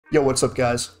Yo, what's up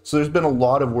guys? So there's been a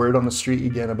lot of word on the street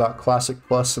again about Classic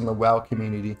Plus and the WoW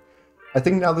community. I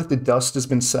think now that the dust has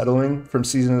been settling from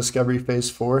Season of Discovery Phase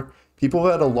 4, people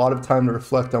have had a lot of time to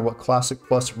reflect on what Classic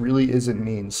Plus really is and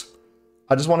means.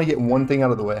 I just want to get one thing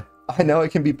out of the way. I know I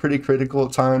can be pretty critical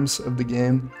at times of the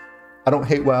game. I don't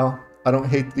hate WoW, I don't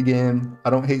hate the game,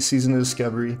 I don't hate Season of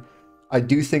Discovery. I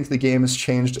do think the game has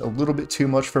changed a little bit too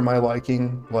much for my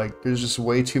liking. Like, there's just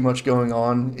way too much going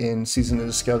on in Season of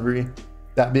Discovery.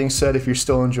 That being said, if you're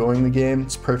still enjoying the game,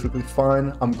 it's perfectly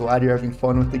fine. I'm glad you're having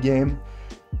fun with the game.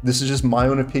 This is just my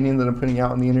own opinion that I'm putting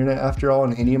out on the internet after all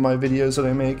in any of my videos that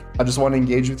I make. I just want to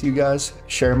engage with you guys,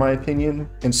 share my opinion,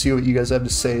 and see what you guys have to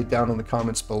say down in the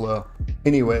comments below.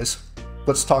 Anyways,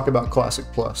 let's talk about Classic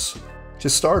Plus. To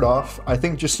start off, I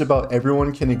think just about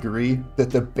everyone can agree that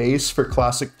the base for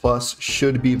Classic Plus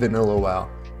should be Vanilla WoW.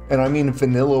 And I mean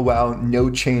Vanilla WoW, no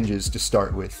changes to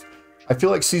start with. I feel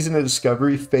like Season of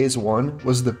Discovery Phase 1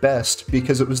 was the best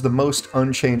because it was the most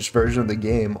unchanged version of the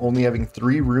game, only having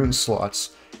 3 rune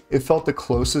slots. It felt the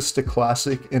closest to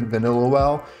Classic and Vanilla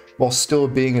WoW, while still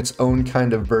being its own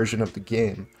kind of version of the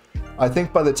game. I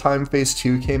think by the time Phase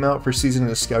 2 came out for Season of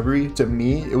Discovery, to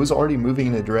me, it was already moving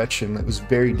in a direction that was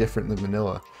very different than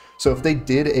Vanilla. So if they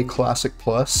did a Classic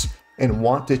Plus, and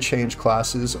want to change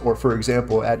classes, or for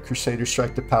example, add Crusader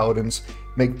Strike to Paladins,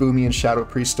 make Boomy and Shadow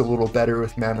Priest a little better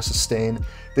with Mana Sustain,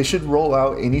 they should roll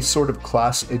out any sort of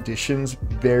class additions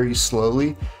very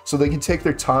slowly so they can take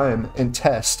their time and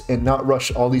test and not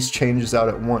rush all these changes out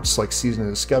at once like Season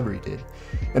of Discovery did.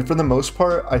 And for the most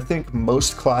part, I think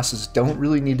most classes don't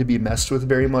really need to be messed with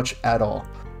very much at all.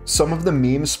 Some of the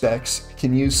meme specs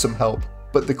can use some help,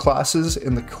 but the classes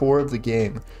and the core of the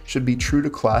game should be true to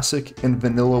Classic and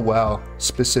Vanilla WoW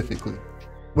specifically.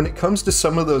 When it comes to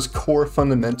some of those core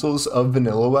fundamentals of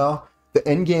Vanilla WoW, the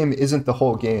endgame isn't the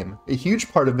whole game. A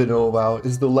huge part of Vanilla WoW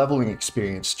is the leveling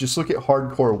experience. Just look at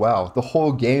Hardcore WoW. The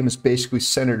whole game is basically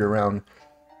centered around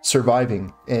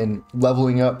surviving and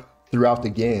leveling up throughout the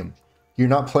game. You're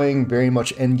not playing very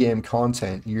much endgame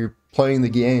content. You're playing the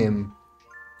game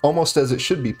almost as it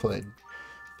should be played.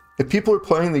 If people are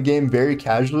playing the game very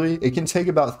casually, it can take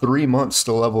about 3 months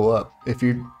to level up if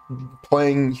you're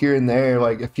playing here and there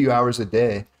like a few hours a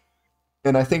day.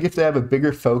 And I think if they have a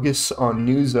bigger focus on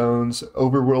new zones,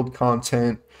 overworld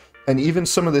content, and even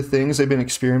some of the things they've been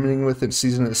experimenting with in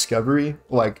Season of Discovery,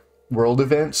 like world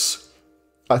events,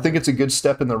 I think it's a good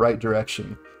step in the right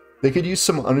direction. They could use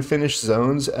some unfinished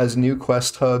zones as new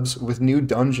quest hubs with new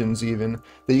dungeons even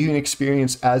that you can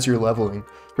experience as you're leveling.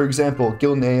 For example,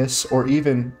 Gilneas or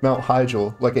even Mount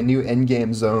Hyjal, like a new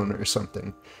endgame zone or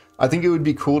something. I think it would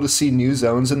be cool to see new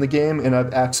zones in the game and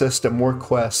have access to more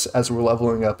quests as we're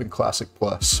leveling up in Classic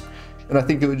Plus. And I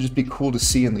think it would just be cool to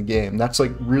see in the game. That's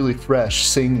like really fresh,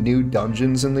 seeing new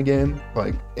dungeons in the game,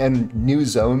 like, and new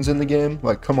zones in the game,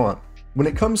 like come on. When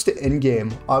it comes to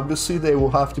endgame, obviously they will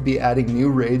have to be adding new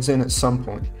raids in at some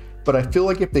point, but I feel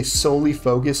like if they solely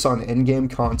focus on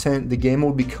endgame content, the game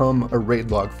will become a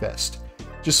raid log fest.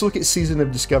 Just look at Season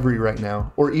of Discovery right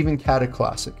now, or even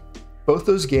Cataclassic. Both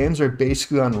those games are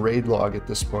basically on raid log at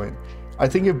this point. I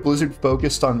think if Blizzard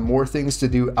focused on more things to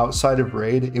do outside of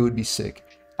raid, it would be sick.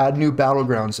 Add new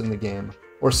battlegrounds in the game,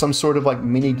 or some sort of like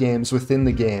mini games within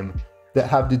the game that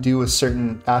have to do with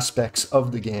certain aspects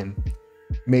of the game.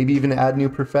 Maybe even add new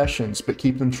professions, but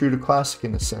keep them true to Classic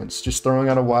in a sense. Just throwing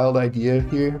out a wild idea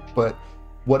here, but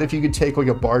what if you could take like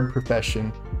a bard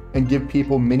profession and give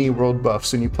people mini world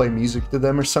buffs and you play music to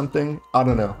them or something? I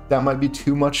don't know. That might be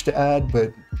too much to add,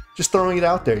 but just throwing it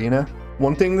out there, you know?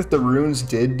 One thing that the runes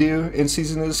did do in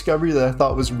Season of Discovery that I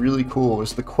thought was really cool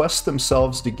was the quests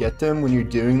themselves to get them when you're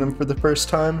doing them for the first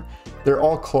time. They're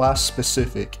all class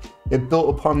specific. It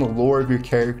built upon the lore of your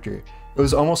character. It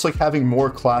was almost like having more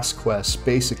class quests,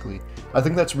 basically. I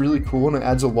think that's really cool and it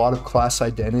adds a lot of class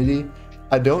identity.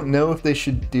 I don't know if they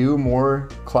should do more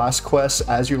class quests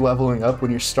as you're leveling up when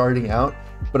you're starting out,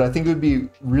 but I think it would be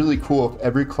really cool if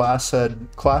every class had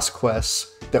class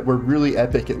quests that were really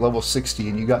epic at level 60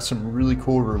 and you got some really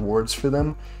cool rewards for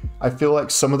them. I feel like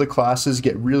some of the classes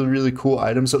get really cool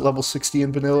items at level 60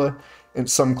 in vanilla, and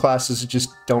some classes just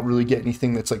don't really get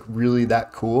anything that's like really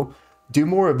that cool. Do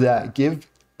more of that. Give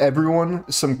everyone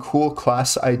some cool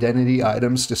class identity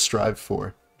items to strive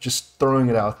for. Just throwing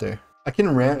it out there. I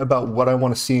can rant about what I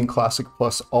want to see in Classic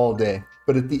Plus all day,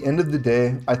 but at the end of the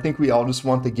day, I think we all just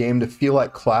want the game to feel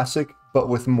like Classic, but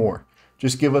with more.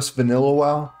 Just give us Vanilla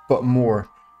WoW, but more.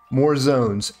 More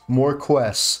zones, more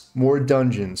quests, more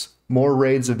dungeons, more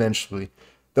raids eventually.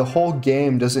 The whole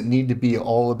game doesn't need to be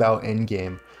all about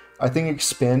endgame. I think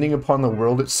expanding upon the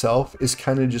world itself is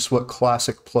kind of just what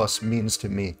Classic Plus means to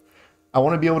me. I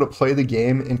want to be able to play the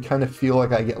game and kind of feel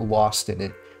like I get lost in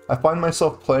it. I find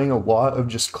myself playing a lot of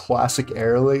just classic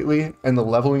Era lately, and the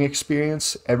leveling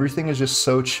experience, everything is just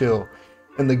so chill,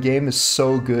 and the game is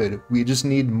so good. We just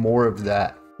need more of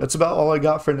that. That's about all I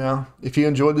got for now. If you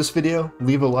enjoyed this video,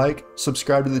 leave a like,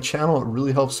 subscribe to the channel, it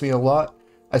really helps me a lot.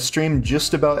 I stream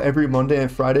just about every Monday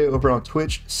and Friday over on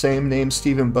Twitch, same name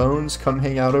Stephen Bones, come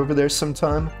hang out over there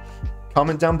sometime.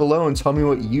 Comment down below and tell me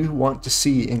what you want to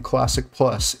see in Classic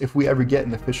Plus, if we ever get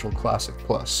an official Classic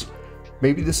Plus.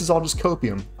 Maybe this is all just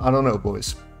copium. I don't know,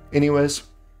 boys. Anyways,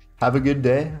 have a good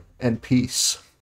day, and peace.